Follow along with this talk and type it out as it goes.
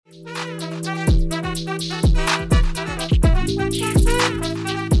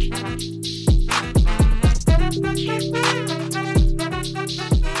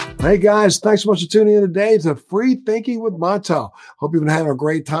Hey guys, thanks so much for tuning in today to Free Thinking with Montel. Hope you've been having a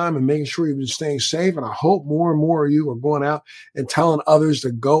great time and making sure you've been staying safe. And I hope more and more of you are going out and telling others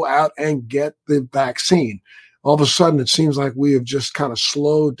to go out and get the vaccine. All of a sudden, it seems like we have just kind of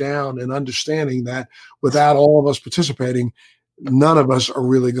slowed down in understanding that without all of us participating, none of us are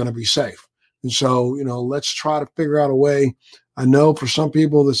really going to be safe. And so, let's try to figure out a way. I know for some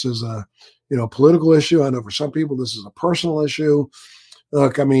people, this is a, political issue. I know for some people, this is a personal issue.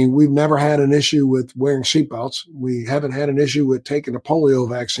 Look, I mean, we've never had an issue with wearing seatbelts. We haven't had an issue with taking a polio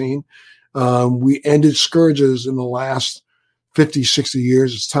vaccine. We ended scourges in the last 50, 60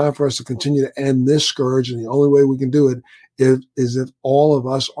 years. It's time for us to continue to end this scourge. And the only way we can do it is if all of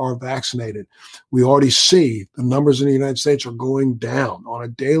us are vaccinated. We already see the numbers in the United States are going down on a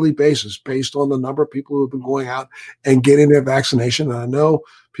daily basis based on the number of people who have been going out and getting their vaccination. And I know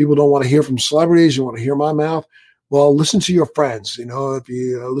people don't want to hear from celebrities. You want to hear my mouth. Well, listen to your friends. If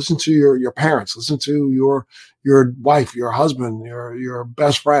you listen to your parents, listen to your wife, your husband, your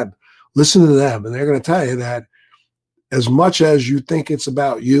best friend, listen to them. And they're going to tell you that as much as you think it's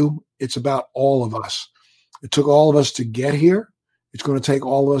about you, it's about all of us. It took all of us to get here. It's going to take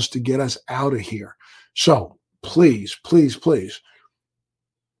all of us to get us out of here. So please, please, please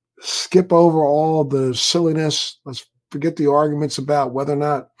skip over all the silliness. Let's forget the arguments about whether or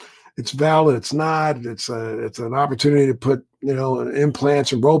not it's valid. It's not. It's an opportunity to put,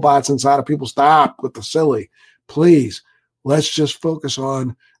 implants and robots inside of people. Stop with the silly. Please, let's just focus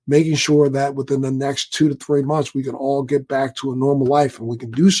on making sure that within the next 2 to 3 months, we can all get back to a normal life. And we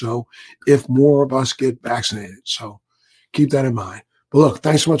can do so if more of us get vaccinated. So keep that in mind. But look,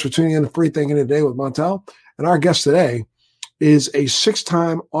 thanks so much for tuning in to Free Thinking Today with Montel. And our guest today is a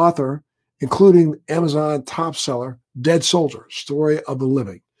 6-time author, including Amazon top seller, Dead Soldier, Story of the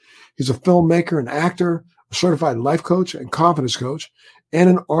Living. He's a filmmaker and actor, a certified life coach and confidence coach, and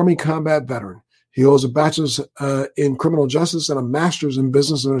an Army combat veteran. He holds a bachelor's in criminal justice and a master's in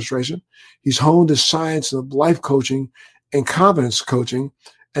business administration. He's honed his science of life coaching and confidence coaching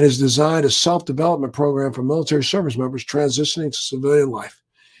and has designed a self-development program for military service members transitioning to civilian life.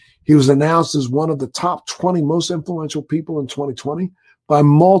 He was announced as one of the top 20 most influential people in 2020 by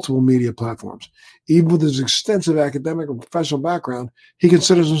multiple media platforms. Even with his extensive academic and professional background, he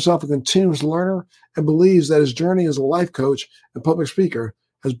considers himself a continuous learner and believes that his journey as a life coach and public speaker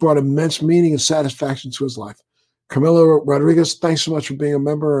has brought immense meaning and satisfaction to his life. Camilo Rodriguez, thanks so much for being a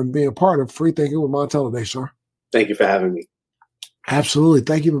member and being a part of Free Thinking with Montel today, sir. Thank you for having me. Absolutely.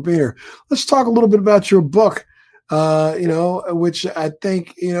 Thank you for being here. Let's talk a little bit about your book, which I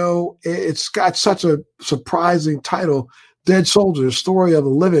think, it's got such a surprising title, Dead Soldier, Story of the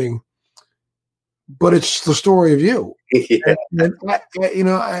Living, but it's the story of you. Yeah. And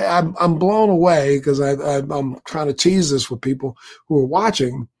I'm blown away because I'm trying to tease this with people who are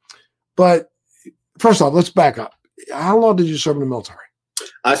watching. But first off, let's back up. How long did you serve in the military?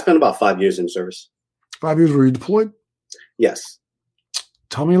 I spent about 5 years in service. 5 years. Were you deployed? Yes.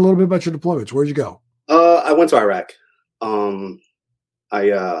 Tell me a little bit about your deployments. Where'd you go? I went to Iraq. I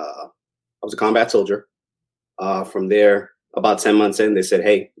was a combat soldier. From there, about 10 months in, they said,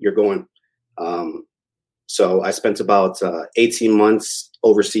 "Hey, you're going." So I spent about 18 months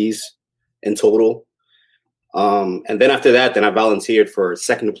overseas in total. And then after that, I volunteered for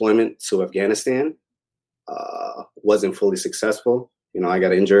second deployment to Afghanistan. Wasn't fully successful. I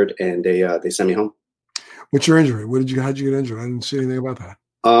got injured and they sent me home. What's your injury? How'd you get injured? I didn't see anything about that.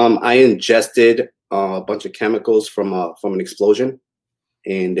 I ingested a bunch of chemicals from an explosion,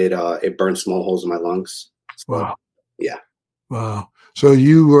 and it burned small holes in my lungs. So, wow. Yeah. Wow. So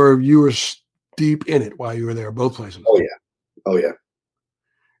you were deep in it while you were there, both places. Oh yeah.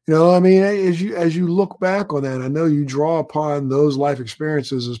 As you look back on that, I know you draw upon those life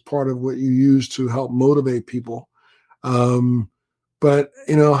experiences as part of what you use to help motivate people. But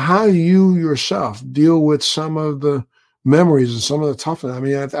how you yourself deal with some of the memories and some of the toughness. I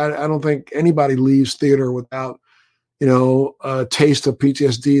mean, I don't think anybody leaves theater without, a taste of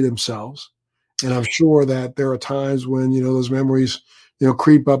PTSD themselves. And I'm sure that there are times when, those memories,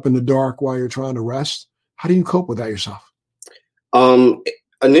 creep up in the dark while you're trying to rest. How do you cope with that yourself?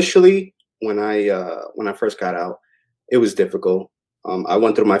 Initially, when I first got out, it was difficult. I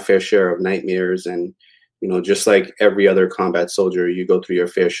went through my fair share of nightmares, and just like every other combat soldier, you go through your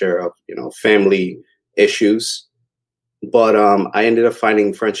fair share of family issues. But I ended up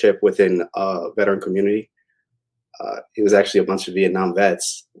finding friendship within a veteran community. It was actually a bunch of Vietnam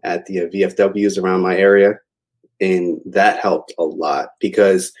vets at the VFWs around my area, and that helped a lot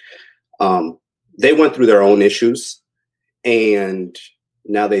because they went through their own issues, and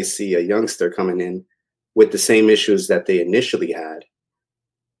now they see a youngster coming in with the same issues that they initially had.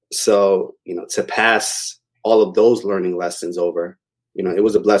 So, to pass all of those learning lessons over, it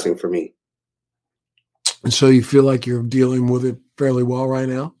was a blessing for me. And so you feel like you're dealing with it fairly well right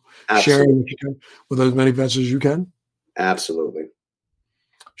now? Absolutely. Sharing what you can with as many vets as you can? Absolutely.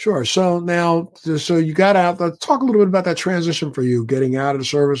 Sure. So now, so you got out. Let's talk a little bit about that transition for you, getting out of the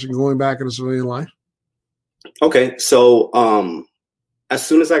service and going back into civilian life. Okay. So as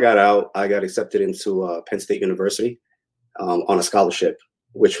soon as I got out, I got accepted into Penn State University on a scholarship,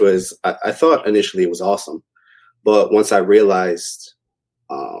 which was, I thought initially it was awesome. But once I realized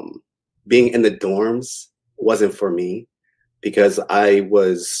being in the dorms wasn't for me, because I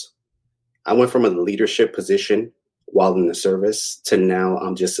went from a leadership position while in the service to now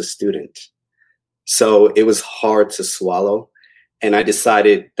I'm just a student. So it was hard to swallow. And I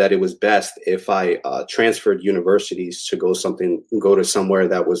decided that it was best if I transferred universities to go to somewhere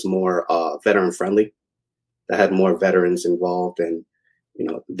that was more veteran friendly, that had more veterans involved. And,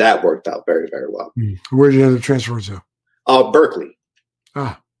 that worked out very, very well. Where did you end up transferring to? Berkeley.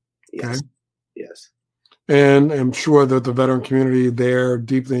 Ah, yes. Okay. Yes. And I'm sure that the veteran community there,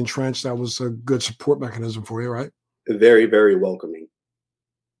 deeply entrenched, that was a good support mechanism for you, right? Very, very welcoming.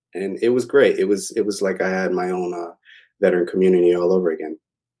 And it was great. It was like I had my own veteran community all over again.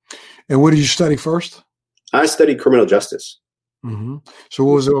 And what did you study first? I studied criminal justice. Mm-hmm. So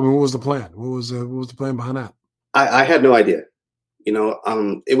what was it? I mean, what was the plan? What was the plan behind that? I had no idea.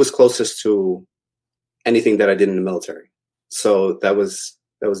 It was closest to anything that I did in the military. So that was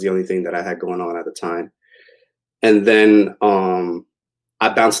the only thing that I had going on at the time. And then I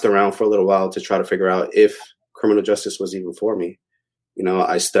bounced around for a little while to try to figure out if criminal justice was even for me.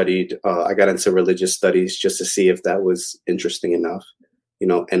 I studied, I got into religious studies just to see if that was interesting enough,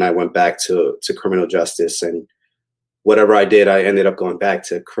 and I went back to criminal justice, and whatever I did, I ended up going back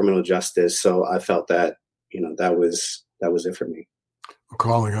to criminal justice. So I felt that, that was it for me.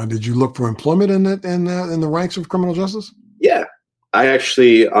 Calling on. Did you look for employment in the ranks of criminal justice? Yeah, I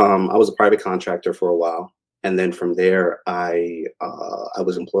actually, I was a private contractor for a while. And then from there, I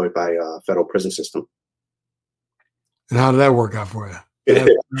was employed by a federal prison system. And how did that work out for you?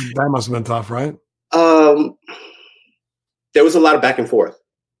 That must have been tough, right? There was a lot of back and forth.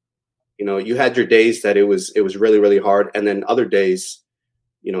 You had your days that it was really, really hard. And then other days,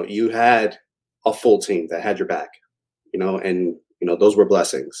 you had a full team that had your back, and, those were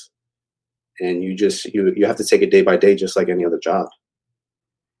blessings. And you have to take it day by day, just like any other job.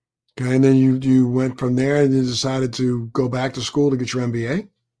 Okay. And then you went from there and you decided to go back to school to get your MBA?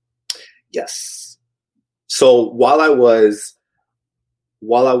 Yes. So while I was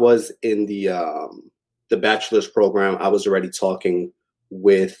in the bachelor's program, I was already talking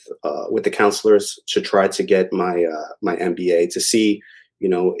with the counselors to try to get my MBA, to see,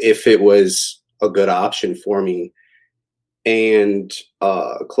 if it was a good option for me. And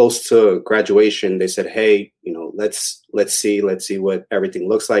close to graduation, they said, "Hey, let's see what everything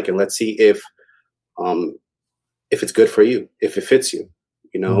looks like, and let's see if it's good for you, if it fits you,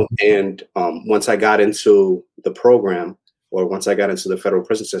 Mm-hmm. And once I got into the program, or once I got into the federal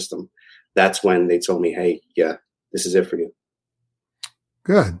prison system, that's when they told me, "Hey, yeah, this is it for you."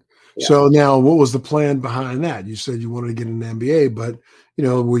 Good. Yeah. So now, what was the plan behind that? You said you wanted to get an MBA, but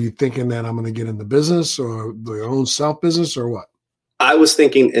were you thinking that I'm going to get into business or the own self business or what? I was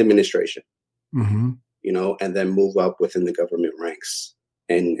thinking administration, mm-hmm. And then move up within the government ranks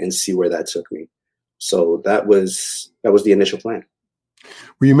and see where that took me. So that was the initial plan.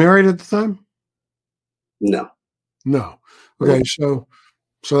 Were you married at the time? No. Okay. So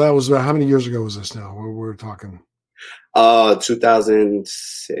that was how many years ago was this now? We're talking.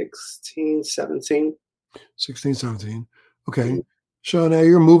 2016, 17. 16, 17. Okay. Mm-hmm. So now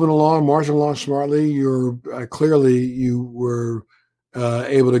you're moving along, marching along smartly. You're clearly you were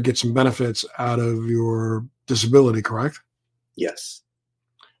able to get some benefits out of your disability, correct? Yes.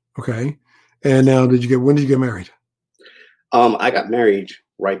 Okay. And now when did you get married? I got married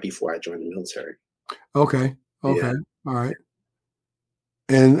right before I joined the military. Okay. Yeah. All right.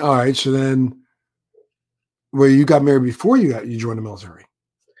 And all right. So then, you got married before you joined the military?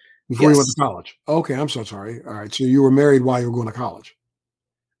 Before you went to college? Okay, I'm so sorry. All right, so you were married while you were going to college?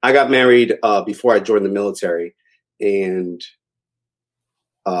 I got married before I joined the military, and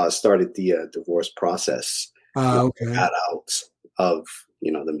started the divorce process. Okay. Got out of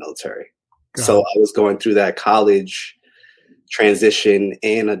the military. So I was going through that college transition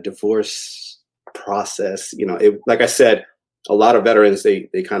and a divorce process. Like I said, a lot of veterans they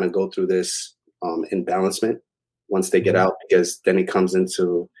kind of go through this imbalancement once they get out, because then it comes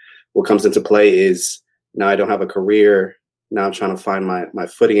into what comes into play is now I don't have a career. Now I'm trying to find my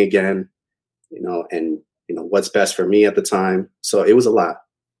footing again, and what's best for me at the time. So it was a lot.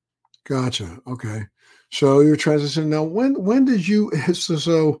 Gotcha. Okay. So you're transitioning now. When did you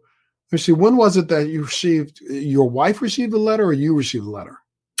so let's see, when was it that you received your wife received the letter or you received the letter?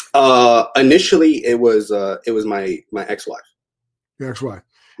 Initially it was my ex-wife. Your ex-wife.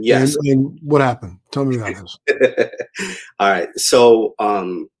 Yes. And what happened? Tell me about this. All right. So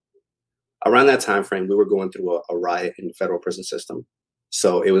around that time frame, we were going through a riot in the federal prison system.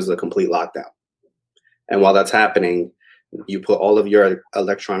 So it was a complete lockdown. And while that's happening, you put all of your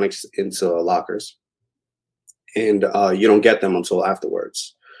electronics into lockers, and you don't get them until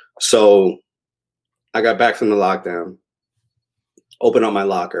afterwards. So I got back from the lockdown, opened up my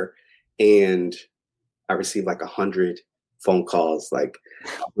locker, and I received like 100 phone calls, like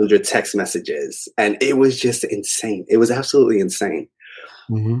 100 text messages. And it was just insane. It was absolutely insane.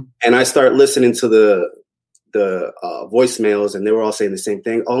 Mm-hmm. And I started listening to the voicemails, and they were all saying the same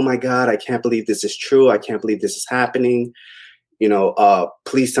thing. Oh my God, I can't believe this is true. I can't believe this is happening.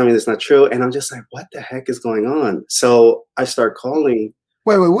 Please tell me this is not true. And I'm just like, what the heck is going on? So I start calling.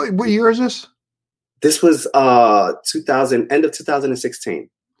 Wait, what year is this? This was end of 2016.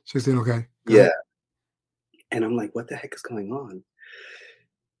 16, okay. Yeah. And I'm like, what the heck is going on?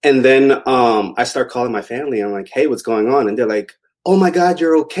 And then I start calling my family. I'm like, hey, what's going on? And they're like, oh my God,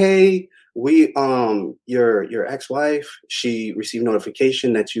 you're okay. We your ex-wife, she received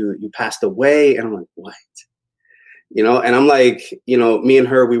notification that you passed away. And I'm like, what? And I'm like, me and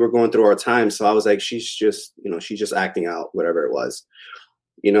her, we were going through our time. So I was like, she's just acting out, whatever it was,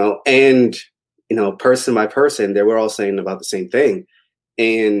 and, person by person, they were all saying about the same thing.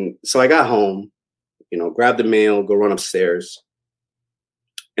 And so I got home, grabbed the mail, go run upstairs,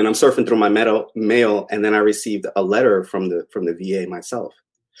 and I'm surfing through my mail. And then I received a letter from the VA myself.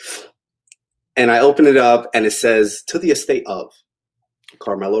 And I open it up and it says, to the estate of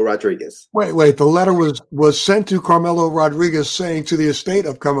Carmelo Rodriguez. Wait. The letter was sent to Carmelo Rodriguez saying to the estate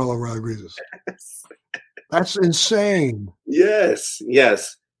of Carmelo Rodriguez. Yes. That's insane. Yes.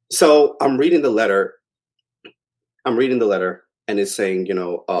 So I'm reading the letter. And it's saying,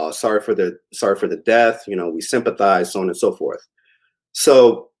 sorry for the death. We sympathize, so on and so forth.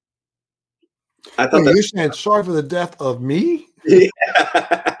 So I thought you're saying sorry for the death of me?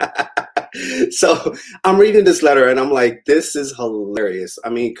 Yeah. So I'm reading this letter and I'm like, this is hilarious. I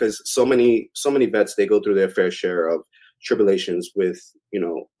mean, because so many vets, they go through their fair share of tribulations with,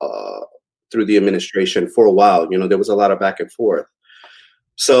 through the administration for a while. There was a lot of back and forth.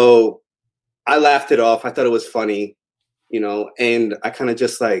 So I laughed it off. I thought it was funny, and I kind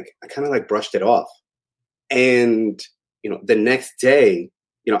of brushed it off. And, the next day,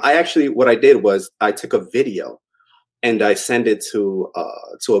 what I did was I took a video and I sent it to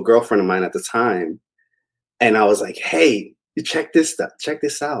a girlfriend of mine at the time. And I was like, hey, you check this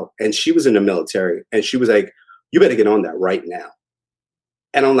out. And she was in the military and she was like, you better get on that right now.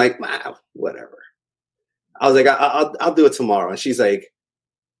 And I'm like, wow, whatever. I was like, I'll do it tomorrow. And she's like,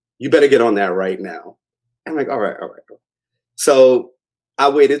 you better get on that right now. I'm like, all right. So I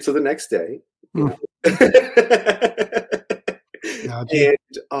waited till the next day. Gotcha.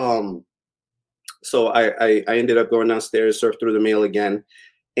 And so I ended up going downstairs, surfed through the mail again,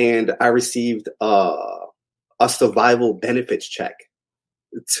 and I received a survival benefits check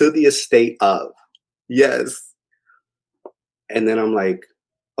to the estate of. Yes. And then I'm like,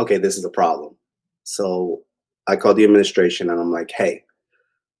 okay, this is a problem. So I called the administration and I'm like, hey,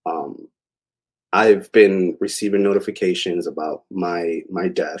 I've been receiving notifications about my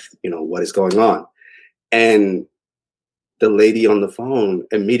death, what is going on? And the lady on the phone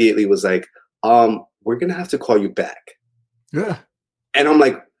immediately was like, we're going to have to call you back. Yeah. And I'm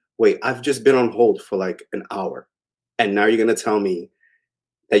like, wait, I've just been on hold for like an hour. And now you're going to tell me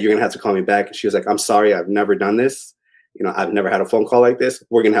that you're going to have to call me back. And she was like, I'm sorry, I've never done this. I've never had a phone call like this.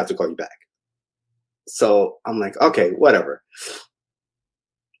 We're going to have to call you back. So I'm like, okay, whatever.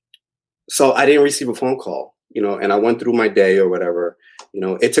 So I didn't receive a phone call, and I went through my day or whatever.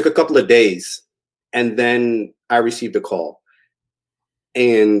 It took a couple of days. And then I received a call.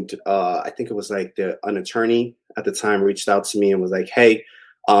 And I think it was like an attorney at the time reached out to me and was like, hey,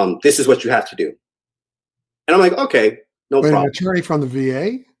 this is what you have to do. And I'm like, okay, no problem. An attorney from the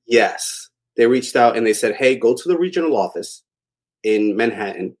VA? Yes. They reached out and they said, hey, go to the regional office in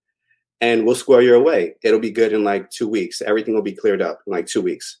Manhattan and we'll square you away. It'll be good in like 2 weeks. Everything will be cleared up in like 2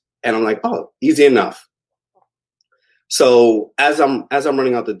 weeks. And I'm like, oh, easy enough. So as I'm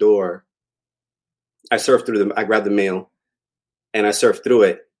running out the door, I grabbed the mail and I surfed through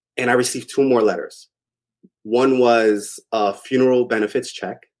it and I received 2 more letters. One was a funeral benefits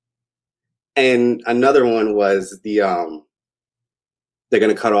check And another one was they're going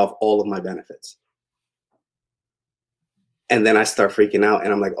to cut off all of my benefits. And then I start freaking out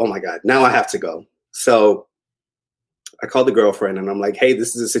and I'm like, oh my God, now I have to go. So I called the girlfriend and I'm like, hey,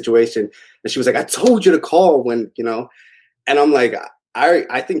 this is a situation. And she was like, I told you to call when, and I'm like,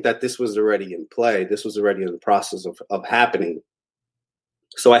 I think that this was already in play. This was already in the process of happening.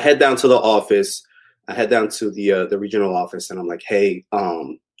 So I head down to the office. I head down to the regional office and I'm like, hey,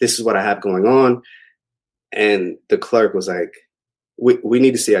 this is what I have going on. And the clerk was like, we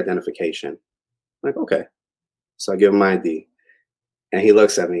need to see identification. I'm like, okay. So I give him my ID and he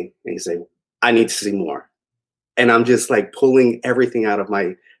looks at me and he's like, I need to see more. And I'm just like pulling everything out of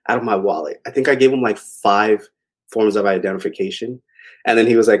my wallet. I think I gave him like 5 forms of identification. And then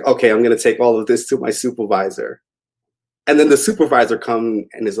he was like, okay, I'm going to take all of this to my supervisor. And then the supervisor comes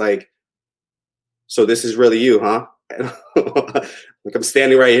and is like, so this is really you, huh? Like, I'm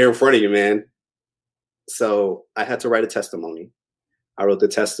standing right here in front of you, man. So I had to write a testimony. I wrote the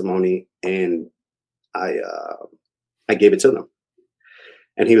testimony and I gave it to them.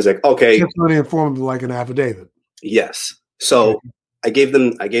 And he was like, okay. Testimony in form of like an affidavit. Yes. So I gave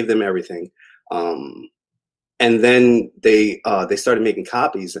them everything. And then they started making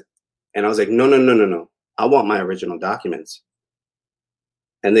copies. And I was like, no. I want my original documents.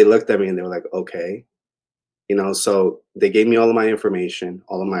 And they looked at me and they were like, okay. So they gave me all of my information,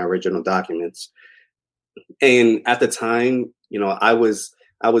 all of my original documents. And at the time, I was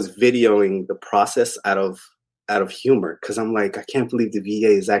videoing the process out of humor because I'm like, I can't believe the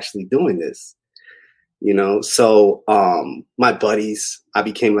VA is actually doing this. So my buddies, I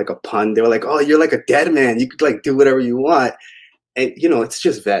became like a pun. They were like, oh, you're like a dead man. You could like do whatever you want. And, it's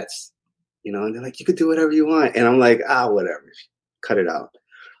just vets, and they're like, you could do whatever you want. And I'm like, whatever, cut it out.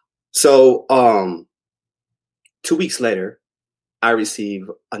 So 2 weeks later, I receive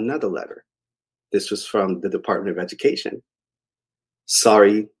another letter. This was from the Department of Education.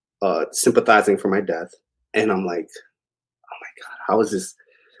 Sorry, sympathizing for my death. And I'm like, oh my God, how is this?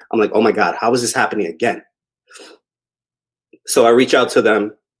 I'm like, oh my God, how is this happening again? So I reach out to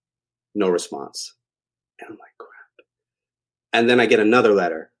them, no response. And I'm like, crap. And then I get another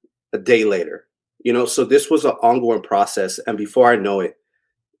letter a day later. So this was an ongoing process. And before I know it,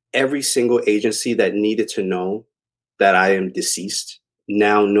 every single agency that needed to know that I am deceased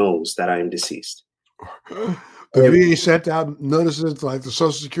now knows that I am deceased. The VA sent out notices to like the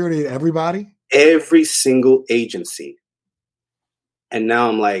Social Security to everybody? Every single agency. And now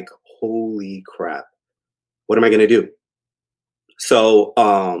I'm like, holy crap, what am I going to do? So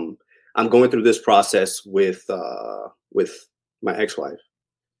I'm going through this process with my ex-wife.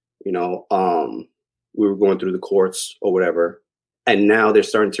 We were going through the courts or whatever. And now they're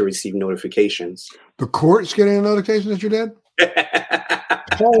starting to receive notifications. The court's getting a notification that you're dead?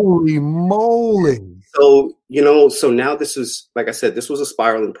 Holy moly. So, so now this is, like I said, this was a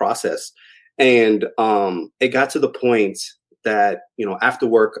spiraling process. And it got to the point that, after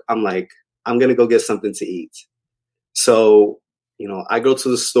work, I'm like, I'm going to go get something to eat. So, I go to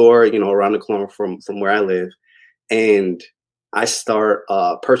the store, around the corner from where I live, and I start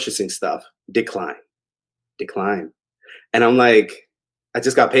purchasing stuff. Decline. And I'm like, I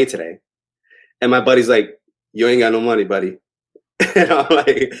just got paid today. And my buddy's like, you ain't got no money, buddy. And I'm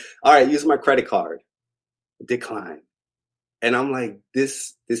like, all right, use my credit card. Decline. And I'm like,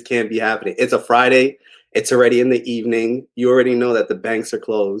 this can't be happening. It's a Friday. It's already in the evening. You already know that the banks are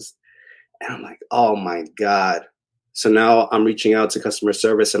closed. And I'm like, oh my God. So now I'm reaching out to customer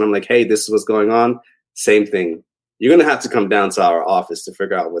service and I'm like, hey, this is what's going on. Same thing. You're going to have to come down to our office to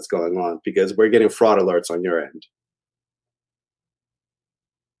figure out what's going on because we're getting fraud alerts on your end.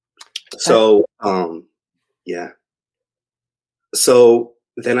 So, yeah. So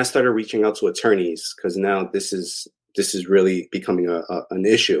then I started reaching out to attorneys because now this is really becoming an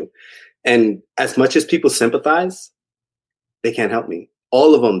issue. And as much as people sympathize, they can't help me.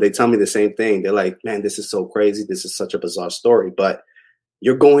 All of them, they tell me the same thing. They're like, man, this is so crazy. This is such a bizarre story. But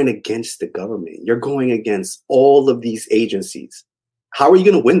you're going against the government. You're going against all of these agencies. How are you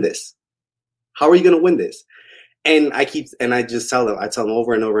going to win this? And I just tell them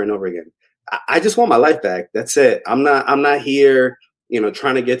over and over and over again, I just want my life back. That's it. I'm not here,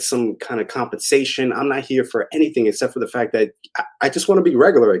 trying to get some kind of compensation. I'm not here for anything except for the fact that I just want to be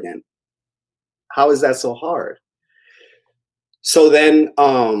regular again. How is that so hard? So then,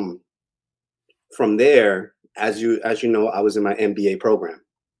 from there, as you know, I was in my MBA program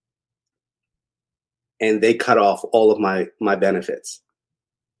and they cut off all of my benefits.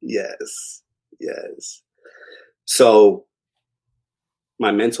 Yes. So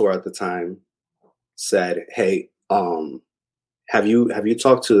my mentor at the time said, hey, have you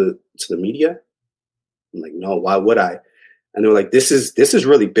talked to to the media? I'm like, no, why would I? And they're like, this is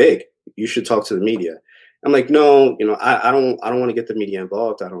really big. You should talk to the media. I'm like, no, I don't want to get the media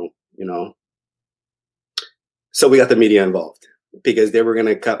involved. I don't, So we got the media involved because they were going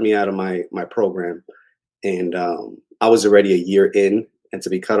to cut me out of my program. And I was already a year in, and to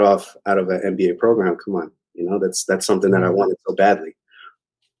be cut off out of an MBA program, come on, that's something that I wanted so badly.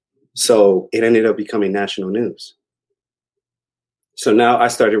 So it ended up becoming national news. So now I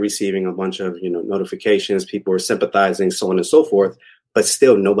started receiving a bunch of, notifications. People were sympathizing, so on and so forth, but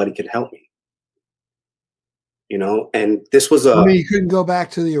still nobody could help me. And this was you couldn't go back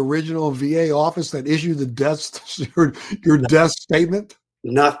to the original VA office that issued the death, your death statement?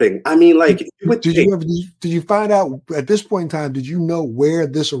 Nothing. I mean, like, did you find out at this point in time, did you know where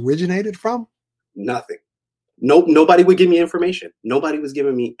this originated from? Nothing. Nope. Nobody would give me information. Nobody was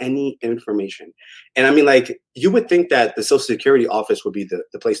giving me any information. And I mean, like, you would think that the Social Security office would be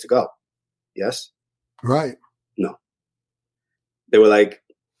the place to go. Yes. Right. No. They were like,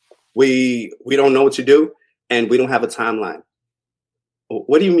 we don't know what to do, and we don't have a timeline.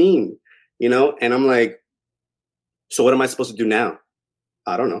 What do you mean? And I'm like, so what am I supposed to do now?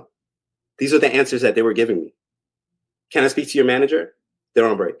 I don't know. These are the answers that they were giving me. Can I speak to your manager? They're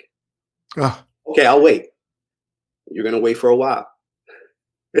on break. Okay, I'll wait. You're going to wait for a while.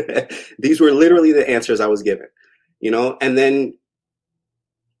 These were literally the answers I was given, and then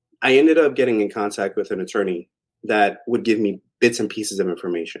I ended up getting in contact with an attorney that would give me bits and pieces of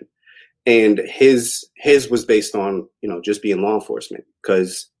information. And his was based on, just being law enforcement,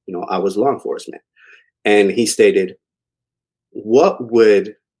 because, I was law enforcement. And he stated, what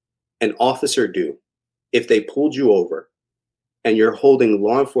would an officer do if they pulled you over and you're holding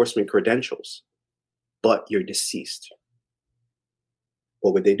law enforcement credentials, but you're deceased?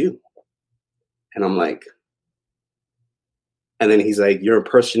 What would they do? And I'm like, and then he's like, you're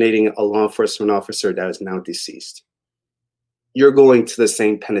impersonating a law enforcement officer that is now deceased. You're going to the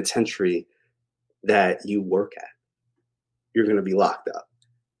same penitentiary that you work at. You're going to be locked up.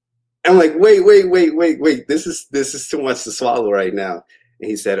 I'm like, wait. This is too much to swallow right now. And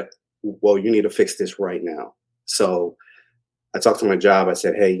he said, well, you need to fix this right now. So I talked to my job. I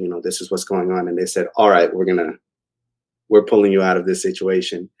said, hey, this is what's going on. And they said, all right, we're pulling you out of this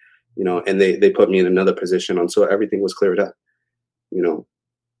situation, and they put me in another position until everything was cleared up,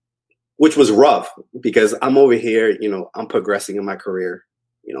 which was rough because I'm over here, I'm progressing in my career,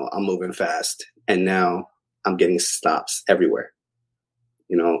 I'm moving fast, and now I'm getting stops everywhere,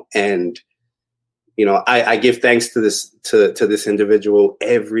 and, I give thanks to this individual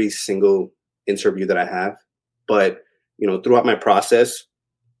every single interview that I have. But, throughout my process,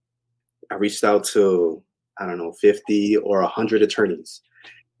 I reached out to, 50 or 100 attorneys.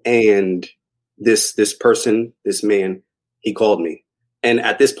 And this person, this man, he called me. And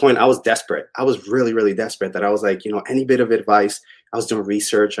at this point, I was desperate. I was really, really desperate that I was like, any bit of advice. I was doing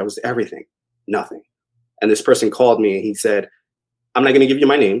research. I was everything, nothing. And this person called me and he said, I'm not going to give you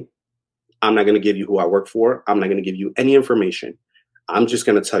my name. I'm not going to give you who I work for. I'm not going to give you any information. I'm just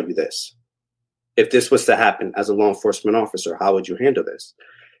going to tell you this. If this was to happen as a law enforcement officer, how would you handle this?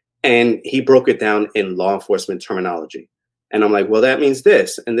 And he broke it down in law enforcement terminology. And I'm like, well, that means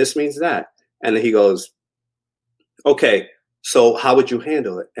this and this means that. And then he goes, okay, so how would you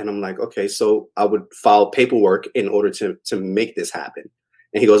handle it? And I'm like, okay, so I would file paperwork in order to make this happen.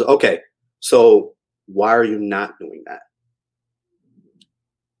 And he goes, okay, so why are you not doing that?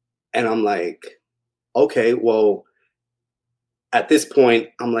 And I'm like, okay, well, at this point,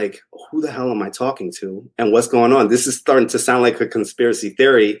 I'm like, who the hell am I talking to? And what's going on? This is starting to sound like a conspiracy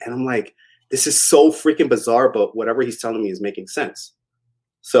theory. And I'm like, this is so freaking bizarre, but whatever he's telling me is making sense.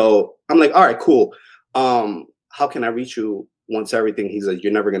 So I'm like, all right, cool. How can I reach you once everything? He's like,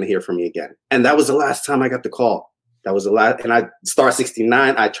 you're never going to hear from me again. And that was the last time I got the call. That was the last. And I star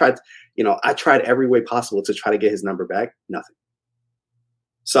 69. I tried every way possible to try to get his number back. Nothing.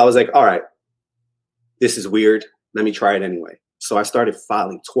 So I was like, all right, this is weird. Let me try it anyway. So I started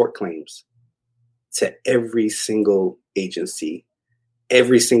filing tort claims to every single agency,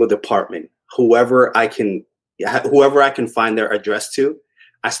 every single department, whoever I can find their address to.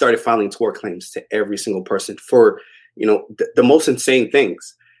 I started filing tort claims to every single person for, the most insane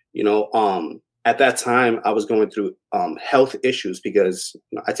things. At that time, I was going through health issues because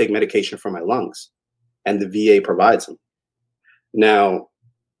I take medication for my lungs, and the VA provides them. Now,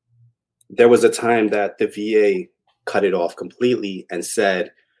 there was a time that the VA cut it off completely and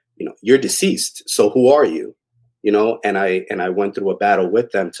said, you're deceased. So who are you? And I went through a battle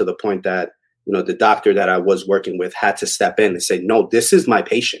with them to the point that, the doctor that I was working with had to step in and say, no, this is my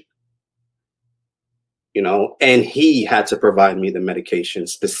patient. and he had to provide me the medication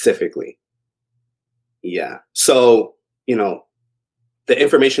specifically. Yeah. So, the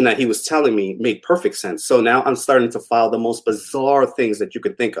information that he was telling me made perfect sense. So now I'm starting to file the most bizarre things that you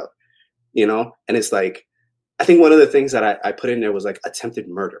could think of, and it's like, I think one of the things that I put in there was like attempted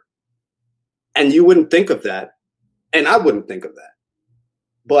murder. And you wouldn't think of that. And I wouldn't think of that.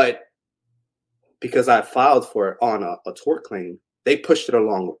 But because I filed for it on a tort claim, they pushed it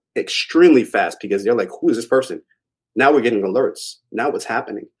along extremely fast because they're like, who is this person? Now we're getting alerts. Now what's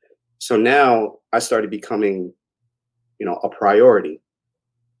happening? So now I started becoming, a priority,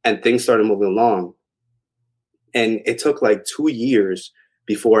 and things started moving along. And it took like 2 years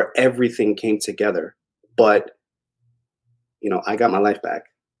before everything came together. But, I got my life back.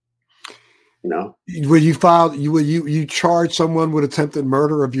 When you filed, you charged someone with attempted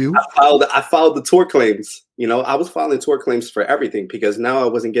murder of you? I filed the tort claims. I was filing tort claims for everything because now I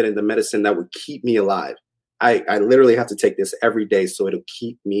wasn't getting the medicine that would keep me alive. I literally have to take this every day so it'll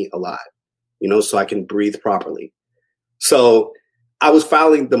keep me alive, so I can breathe properly. So I was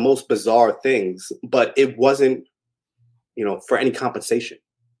filing the most bizarre things, but it wasn't, for any compensation.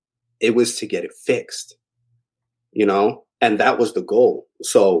 It was to get it fixed, and that was the goal.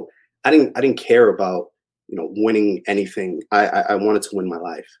 So I didn't care about, winning anything. I wanted to win my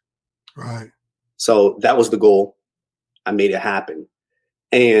life. Right. So that was the goal. I made it happen.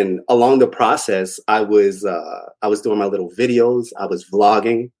 And along the process, I was doing my little videos. I was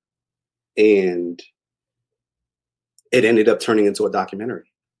vlogging, and it ended up turning into a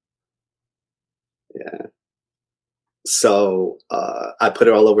documentary. Yeah. So I put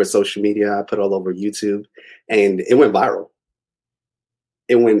it all over social media. I put it all over YouTube, and it went viral.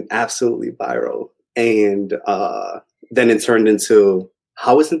 It went absolutely viral. And then it turned into,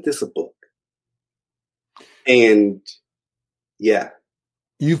 how isn't this a book? And yeah.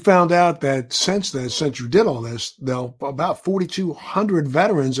 You found out that since you did all this, about 4,200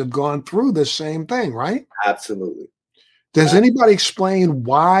 veterans have gone through the same thing, right? Absolutely. Does anybody explain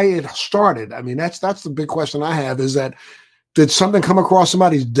why it started? I mean, that's the big question I have, is that, did something come across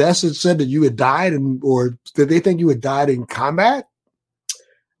somebody's desk that said that you had died, or did they think you had died in combat?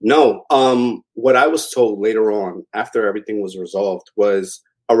 No. What I was told later on, after everything was resolved, was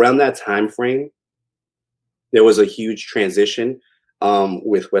around that time frame, there was a huge transition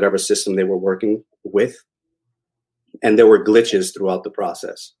with whatever system they were working with. And there were glitches throughout the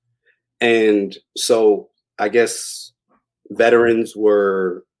process. And so I guess veterans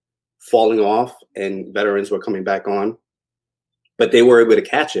were falling off and veterans were coming back on, but they were able to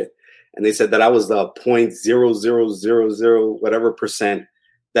catch it. And they said that I was the 0.0000 whatever percent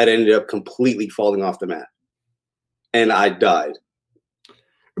that ended up completely falling off the map. And I died.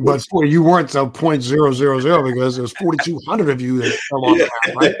 But you weren't the 0.000 because there's 4,200 of you that fell off the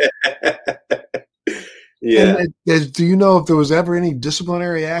map, right? Yeah. And do you know if there was ever any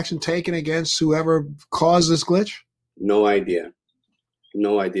disciplinary action taken against whoever caused this glitch? No idea.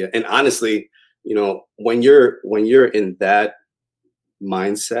 And honestly, when you're in that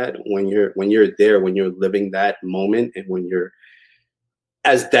mindset, when you're there, when you're living that moment, and when you're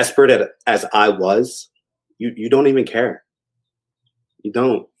as desperate as I was, you don't even care. You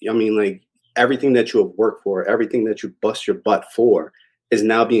don't. I mean, like, everything that you have worked for, everything that you bust your butt for, is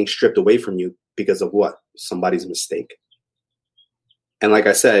now being stripped away from you because of what? Somebody's mistake. And like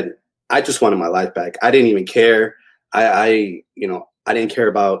I said, I just wanted my life back. I didn't even care. I didn't care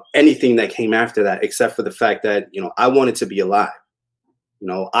about anything that came after that, except for the fact that, I wanted to be alive.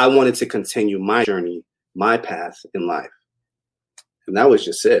 I wanted to continue my journey, my path in life. And that was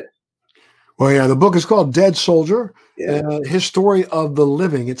just it. Well, yeah, the book is called Dead Soldier, Yeah. His Story of the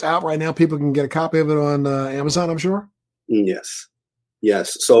Living. It's out right now. People can get a copy of it on Amazon, I'm sure. Yes.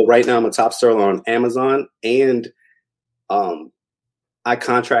 So right now I'm a top seller on Amazon, and I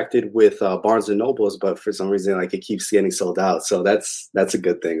contracted with Barnes and Nobles, but for some reason, like, it keeps getting sold out. So that's a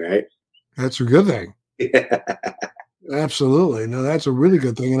good thing, right? That's a good thing. Yeah. Absolutely. No, that's a really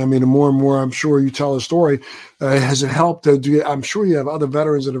good thing. And I mean, the more and more I'm sure you tell a story, has it helped? I'm sure you have other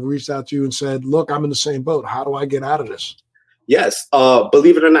veterans that have reached out to you and said, look, I'm in the same boat. How do I get out of this? Yes.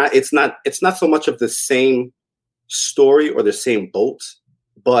 Believe it or not, it's not so much of the same story or the same boat,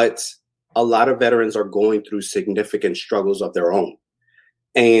 but a lot of veterans are going through significant struggles of their own.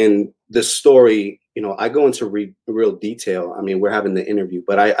 And the story, I go into real detail. I mean, we're having the interview,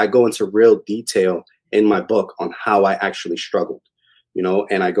 but I go into real detail in my book on how I actually struggled,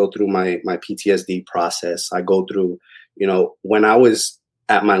 and I go through my PTSD process. I go through, when I was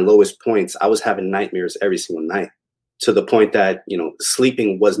at my lowest points, I was having nightmares every single night, to the point that,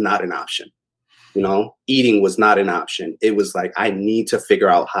 sleeping was not an option. Eating was not an option. It was like, I need to figure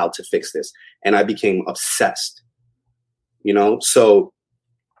out how to fix this. And I became obsessed, So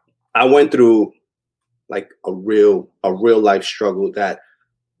I went through like a real life struggle that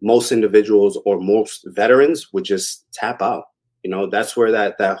most individuals or most veterans would just tap out. That's where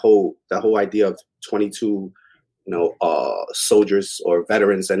that whole idea of 22, soldiers or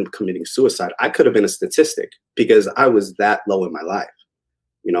veterans and committing suicide. I could have been a statistic because I was that low in my life.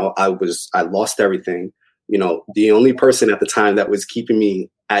 I lost everything. The only person at the time that was keeping me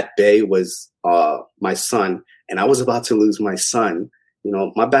at bay was my son. And I was about to lose my son.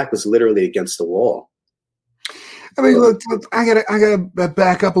 My back was literally against the wall. I mean, look, I gotta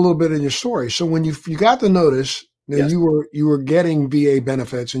back up a little bit in your story. So when you got the notice, now Yes. you were getting VA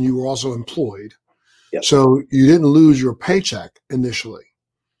benefits and you were also employed. Yes. So you didn't lose your paycheck initially.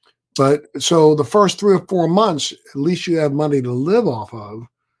 But so the first 3 or 4 months, at least you have money to live off of.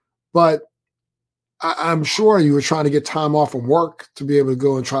 But I'm sure you were trying to get time off from work to be able to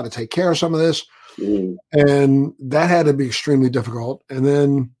go and try to take care of some of this. Mm. And that had to be extremely difficult. And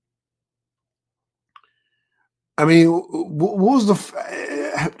then, I mean, what was the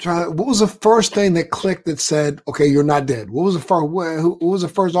first thing that clicked that said, okay, you're not dead? What was the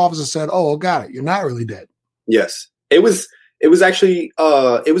first officer that said, oh, got it, you're not really dead? Yes. It was actually,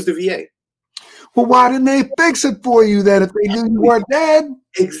 it was the VA. Well, why didn't they fix it for you then if they knew you weren't dead?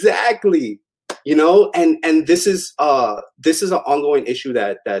 Exactly. And this is an ongoing issue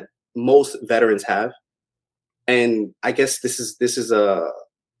that most veterans have. And I guess this is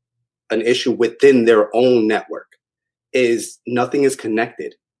an issue within their own network. Is nothing is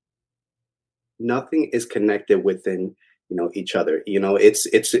connected. Nothing is connected within, each other.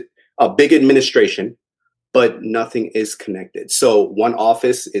 It's a big administration, but nothing is connected. So one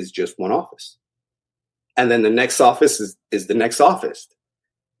office is just one office. And then the next office is the next office,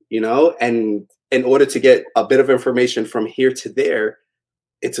 and in order to get a bit of information from here to there,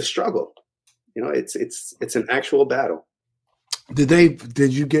 it's a struggle. It's an actual battle. Did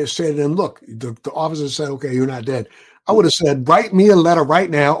you say to them, look, the officer said, okay, you're not dead. I would have said, write me a letter right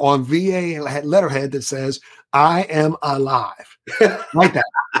now on VA letterhead that says, I am alive. Write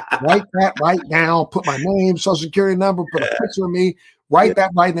that right now. Put my name, social security number, put a picture of me. Write that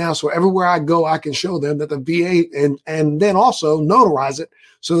right now. So everywhere I go, I can show them that the VA and then also notarize it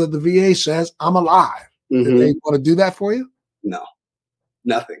so that the VA says I'm alive. Mm-hmm. Did they want to do that for you? No,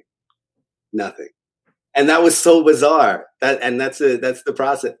 nothing. And that was so bizarre. That's the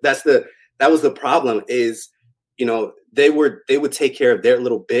process. That was the problem is, they would take care of their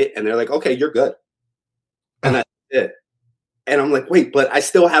little bit and they're like, okay, you're good. And that's it. And I'm like, wait, but I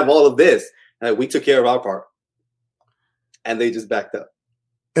still have all of this. We took care of our part. And they just backed up.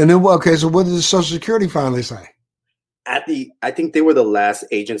 And then, okay, so what did the Social Security finally say? I think they were the last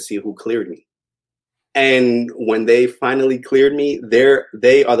agency who cleared me. And when they finally cleared me,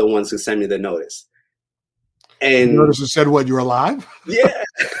 they are the ones who sent me the notice. And the notice said, what, you're alive? Yeah.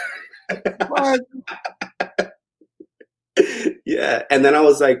 What? Yeah. And then I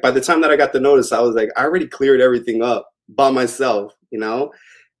was like, by the time that I got the notice, I was like, I already cleared everything up by myself, And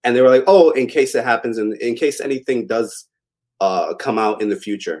they were like, oh, in case it happens and in case anything does come out in the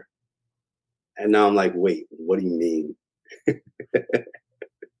future. And now I'm like, wait, what do you mean?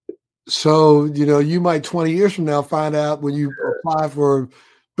 So, you might 20 years from now find out when you apply for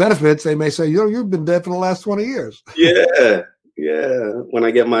benefits, they may say, you've been dead for the last 20 years. Yeah. Yeah. When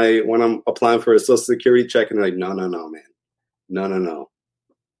I'm applying for a Social Security check and they're like, no, man. No.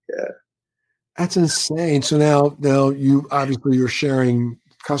 Yeah. That's insane. So now you obviously you're sharing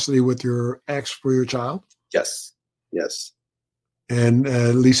custody with your ex for your child. Yes. And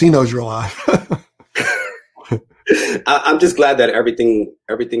at least he knows you're alive. I'm just glad that everything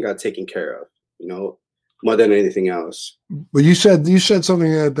got taken care of, more than anything else. But you said something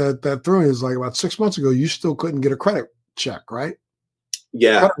that threw me. Is like about 6 months ago, you still couldn't get a credit check, right?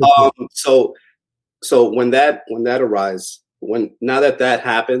 Yeah. So when that arises, now that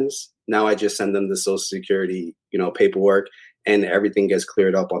happens, now I just send them the Social Security, paperwork, and everything gets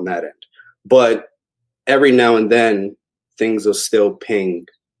cleared up on that end. But every now and then, things will still ping,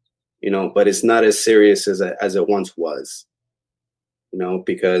 but it's not as serious as it once was,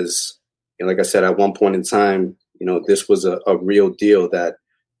 because, like I said, at one point in time, this was a real deal that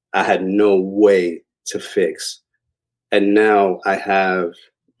I had no way to fix. And now I have,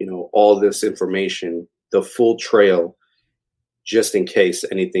 all this information, the full trail, just in case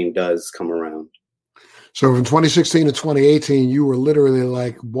anything does come around. So from 2016 to 2018, you were literally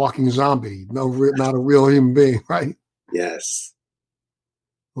like walking zombie, not a real human being, right? Yes.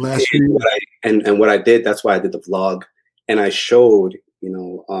 And what I did, that's why I did the vlog. And I showed,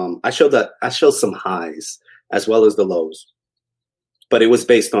 I showed some highs as well as the lows, but it was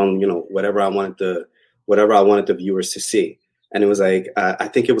based on, whatever I wanted the viewers to see. And it was like, I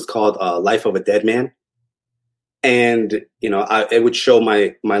think it was called Life of a Dead Man. And, it would show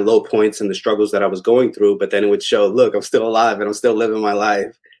my low points and the struggles that I was going through, but then it would show, look, I'm still alive and I'm still living my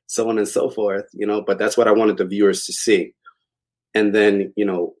life, so on and so forth, but that's what I wanted the viewers to see. And then,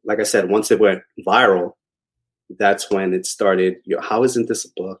 like I said, once it went viral, that's when it started, how isn't this a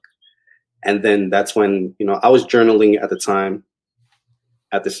book? And then that's when, I was journaling at the time,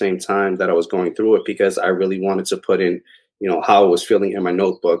 at the same time that I was going through it, because I really wanted to put in, how I was feeling in my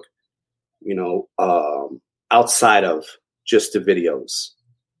notebook, outside of just the videos.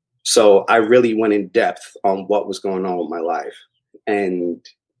 So I really went in depth on what was going on with my life. And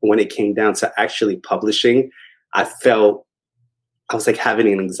when it came down to actually publishing, I was like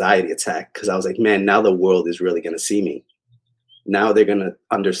having an anxiety attack, because I was like, man, now the world is really going to see me. Now they're going to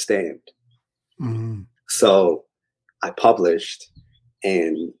understand. Mm-hmm. So I published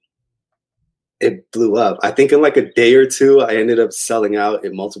and it blew up. I think in like a day or two, I ended up selling out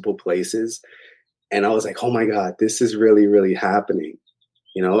in multiple places. And I was like, oh my God, this is really, really happening,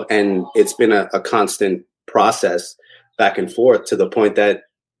 and it's been a constant process back and forth, to the point that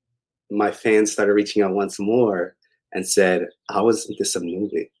my fans started reaching out once more and said, how isn't this a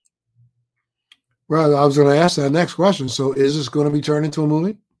movie? Well, I was going to ask that next question. So is this going to be turned into a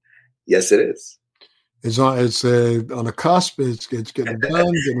movie? Yes, it is. It's on the cusp. It's getting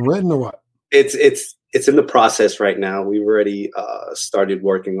done, getting written, or what? It's in the process right now. We've already started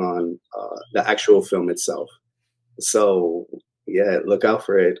working on the actual film itself. So yeah, look out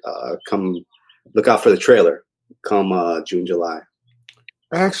for it. Look out for the trailer come June, July.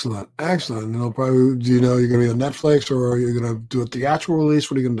 Excellent. Probably, you're going to be on Netflix, or are you going to do a theatrical release?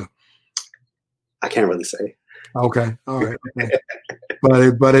 What are you going to do? I can't really say. Okay. All right. Okay.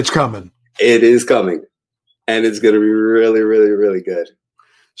 but it's coming. It is coming, and it's going to be really, really, really good.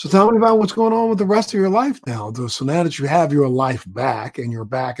 So tell me about what's going on with the rest of your life now. So now that you have your life back and you're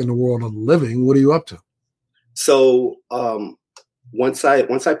back in the world of the living, what are you up to? So once I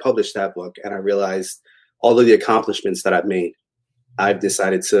published that book and I realized all of the accomplishments that I've made, I've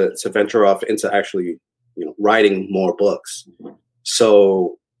decided to venture off into actually, writing more books.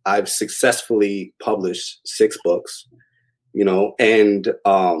 So I've successfully published 6 books, and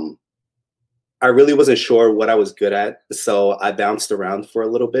I really wasn't sure what I was good at. So I bounced around for a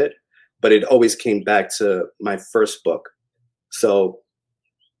little bit, but it always came back to my first book. So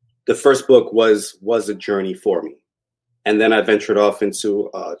the first book was a journey for me. And then I ventured off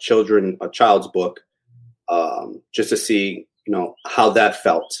into a child's book, just to see, how that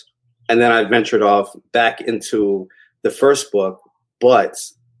felt. And then I ventured off back into the first book, but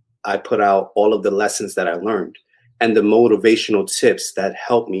I put out all of the lessons that I learned and the motivational tips that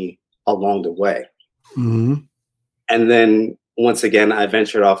helped me along the way. Mm-hmm. And then once again, I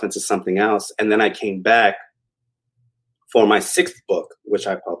ventured off into something else. And then I came back for my 6th book, which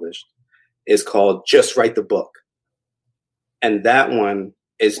I published, is called Just Write the Book. And that one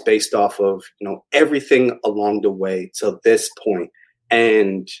is based off of, everything along the way to this point.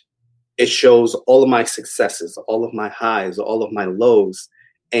 And it shows all of my successes, all of my highs, all of my lows.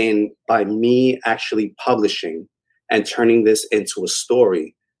 And by me actually publishing and turning this into a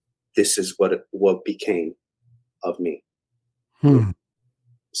story, this is what became of me.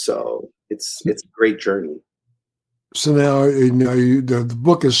 So it's a great journey. So now, the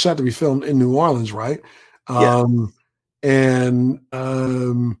book is set to be filmed in New Orleans, right? Yeah. And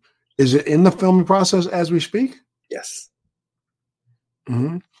is it in the filming process as we speak? Yes.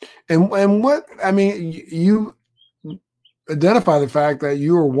 Mm-hmm. And what, you identify the fact that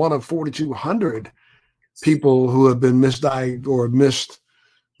you are one of 4,200 people who have been misdiagnosed or not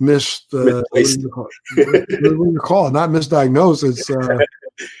misdiagnosed, it's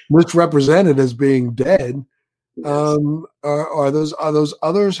misrepresented as being dead. Yes. Are those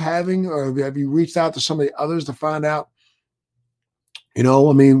others having, or have you reached out to some of the others to find out,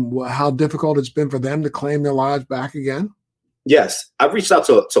 how difficult it's been for them to claim their lives back again? Yes, I've reached out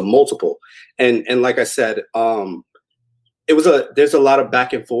to multiple, and like I said, there's a lot of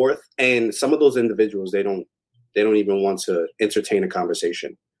back and forth, and some of those individuals, they don't even want to entertain a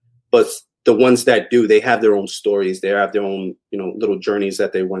conversation. But the ones that do, they have their own stories. They have their own, little journeys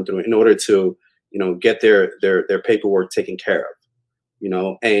that they went through in order to, get their paperwork taken care of,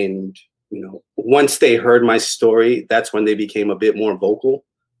 and, once they heard my story, that's when they became a bit more vocal.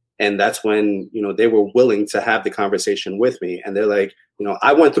 And that's when, they were willing to have the conversation with me. And they're like,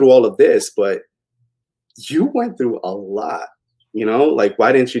 I went through all of this, but you went through a lot, like,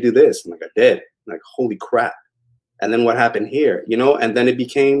 why didn't you do this? I'm like, I did. I'm like, holy crap. And then what happened here, and then it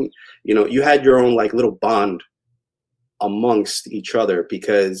became, you had your own like little bond amongst each other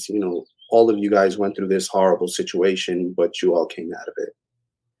because, all of you guys went through this horrible situation, but you all came out of it.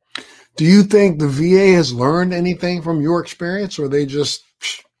 Do you think the VA has learned anything from your experience, or they just,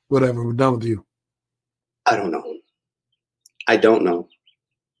 whatever, we're done with you? I don't know. I don't.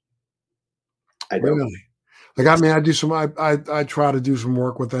 Really? Like, I mean, I try to do some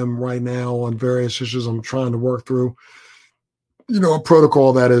work with them right now on various issues I'm trying to work through. A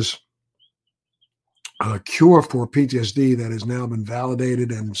protocol that is a cure for PTSD that has now been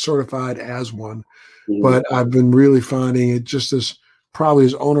validated and certified as one. Mm-hmm. But I've been really finding it just as probably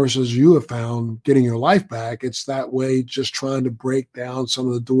as onerous as you have found getting your life back. It's that way, just trying to break down some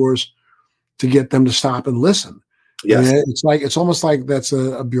of the doors to get them to stop and listen. Yes. I mean, it's almost like that's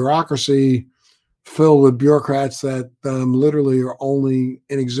a bureaucracy filled with bureaucrats that literally are only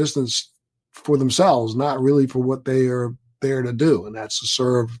in existence for themselves, not really for what they are there to do, and that's to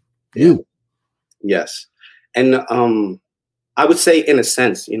serve you. Yes. And I would say, in a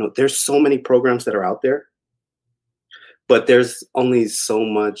sense, there's so many programs that are out there, but there's only so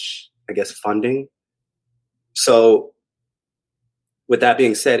much, I guess, funding. So with that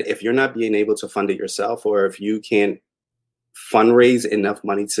being said, if you're not being able to fund it yourself, or if you can't fundraise enough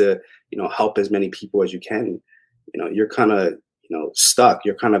money to, help as many people as you can, you're kind of, stuck.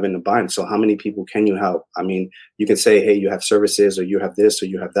 You're kind of in the bind. So how many people can you help? I mean, you can say, hey, you have services, or you have this, or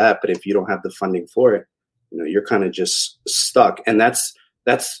you have that. But if you don't have the funding for it, you're kind of just stuck. And that's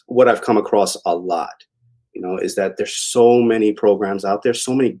what I've come across a lot, is that there's so many programs out there,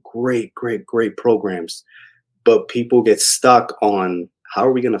 so many great, great, great programs, but people get stuck on how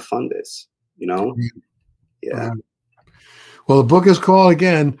are we going to fund this? Yeah. Well, the book is called,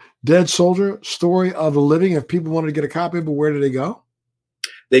 again, Dead Soldier, Story of the Living. If people wanted to get a copy of it, where do they go?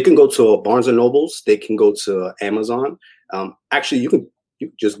 They can go to Barnes & Nobles. They can go to Amazon. Actually, you can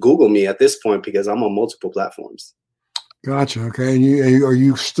just Google me at this point because I'm on multiple platforms. Gotcha. Okay. And are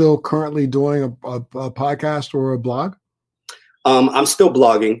you still currently doing a podcast or a blog? I'm still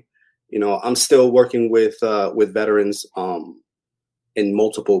blogging. I'm still working with veterans in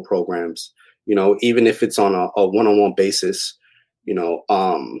multiple programs. Even if it's on a one-on-one basis,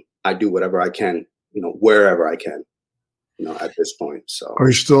 I do whatever I can, wherever I can, at this point. So, are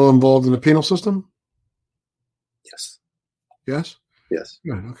you still involved in the penal system? Yes. Yes. Yes.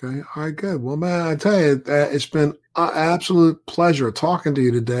 Good. Okay. All right. Good. Well, man, I tell you, it's been an absolute pleasure talking to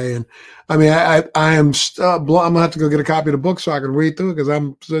you today. And I mean, I am I'm gonna have to go get a copy of the book so I can read through it, because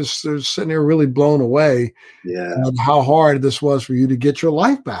I'm just sitting here really blown away. Yeah. Of how hard this was for you to get your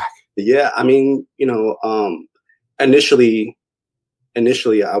life back. Yeah. I mean, initially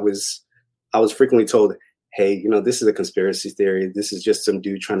I was frequently told, hey, this is a conspiracy theory. This is just some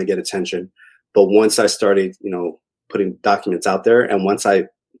dude trying to get attention. But once I started, putting documents out there, and once I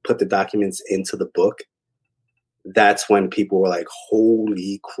put the documents into the book, that's when people were like,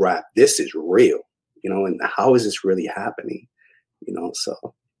 holy crap, this is real, and how is this really happening?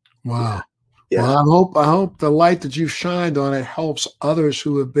 So. Wow. Yeah. Well, I hope the light that you've shined on it helps others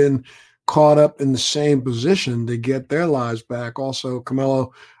who have been caught up in the same position to get their lives back. Also,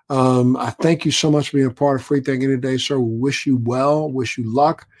 Camilo, I thank you so much for being a part of Free Thinking today, sir. We wish you well, wish you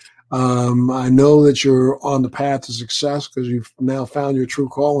luck. I know that you're on the path to success because you've now found your true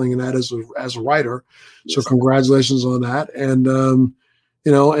calling, and that is as a writer. Yes. So congratulations on that. And,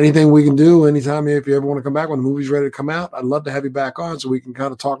 anything we can do anytime, if you ever want to come back when the movie's ready to come out, I'd love to have you back on so we can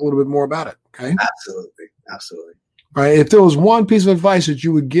kind of talk a little bit more about it. Okay. Absolutely. Absolutely. All right. If there was one piece of advice that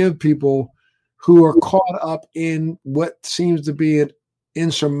you would give people who are caught up in what seems to be an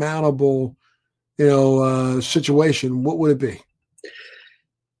insurmountable, situation, what would it be?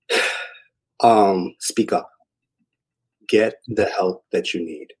 Speak up. Get the help that you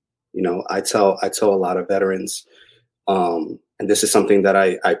need. I tell a lot of veterans, and this is something that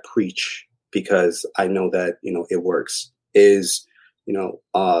I preach because I know that, it works, is,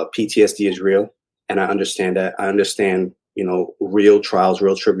 PTSD is real. And I understand that. I understand, real trials,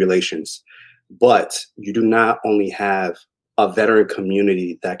 real tribulations. But you do not only have a veteran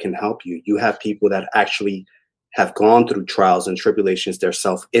community that can help you. You have people that actually have gone through trials and tribulations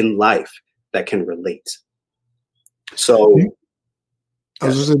themselves in life that can relate. So, I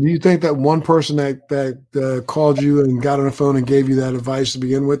was just saying, do you think that one person that called you and got on the phone and gave you that advice to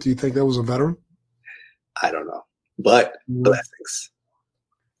begin with, do you think that was a veteran? I don't know, but blessings.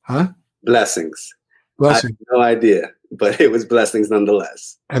 Huh? Blessings. Blessings. I have no idea, but it was blessings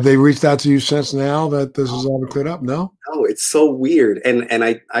nonetheless. Have they reached out to you since now that this is all cleared up? No. No, it's so weird, and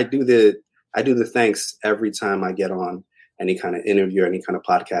I do the thanks every time I get on any kind of interview, any kind of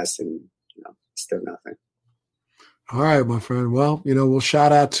podcast, and still nothing. All right, my friend. Well, we'll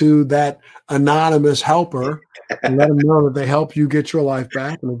shout out to that anonymous helper and let them know that they help you get your life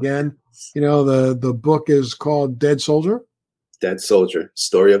back. And again, the book is called Dead Soldier. Dead Soldier,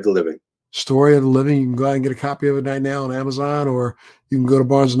 Story of the Living. Story of the Living. You can go out and get a copy of it right now on Amazon, or you can go to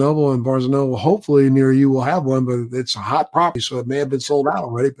Barnes & Noble, and Barnes & Noble, hopefully near you, will have one, but it's a hot property, so it may have been sold out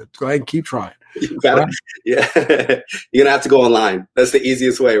already, but go ahead and keep trying. Yeah. You're going to have to go online. That's the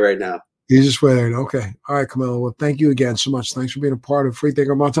easiest way right now. Easiest way there. Okay. All right, Camilo. Well, thank you again so much. Thanks for being a part of Free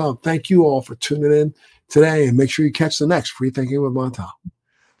Thinking with Montel. Thank you all for tuning in today, and make sure you catch the next Free Thinking with Montel.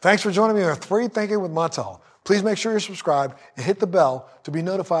 Thanks for joining me on Free Thinking with Montel. Please make sure you're subscribed and hit the bell to be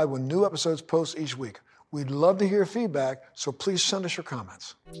notified when new episodes post each week. We'd love to hear feedback, so please send us your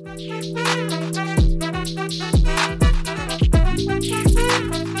comments.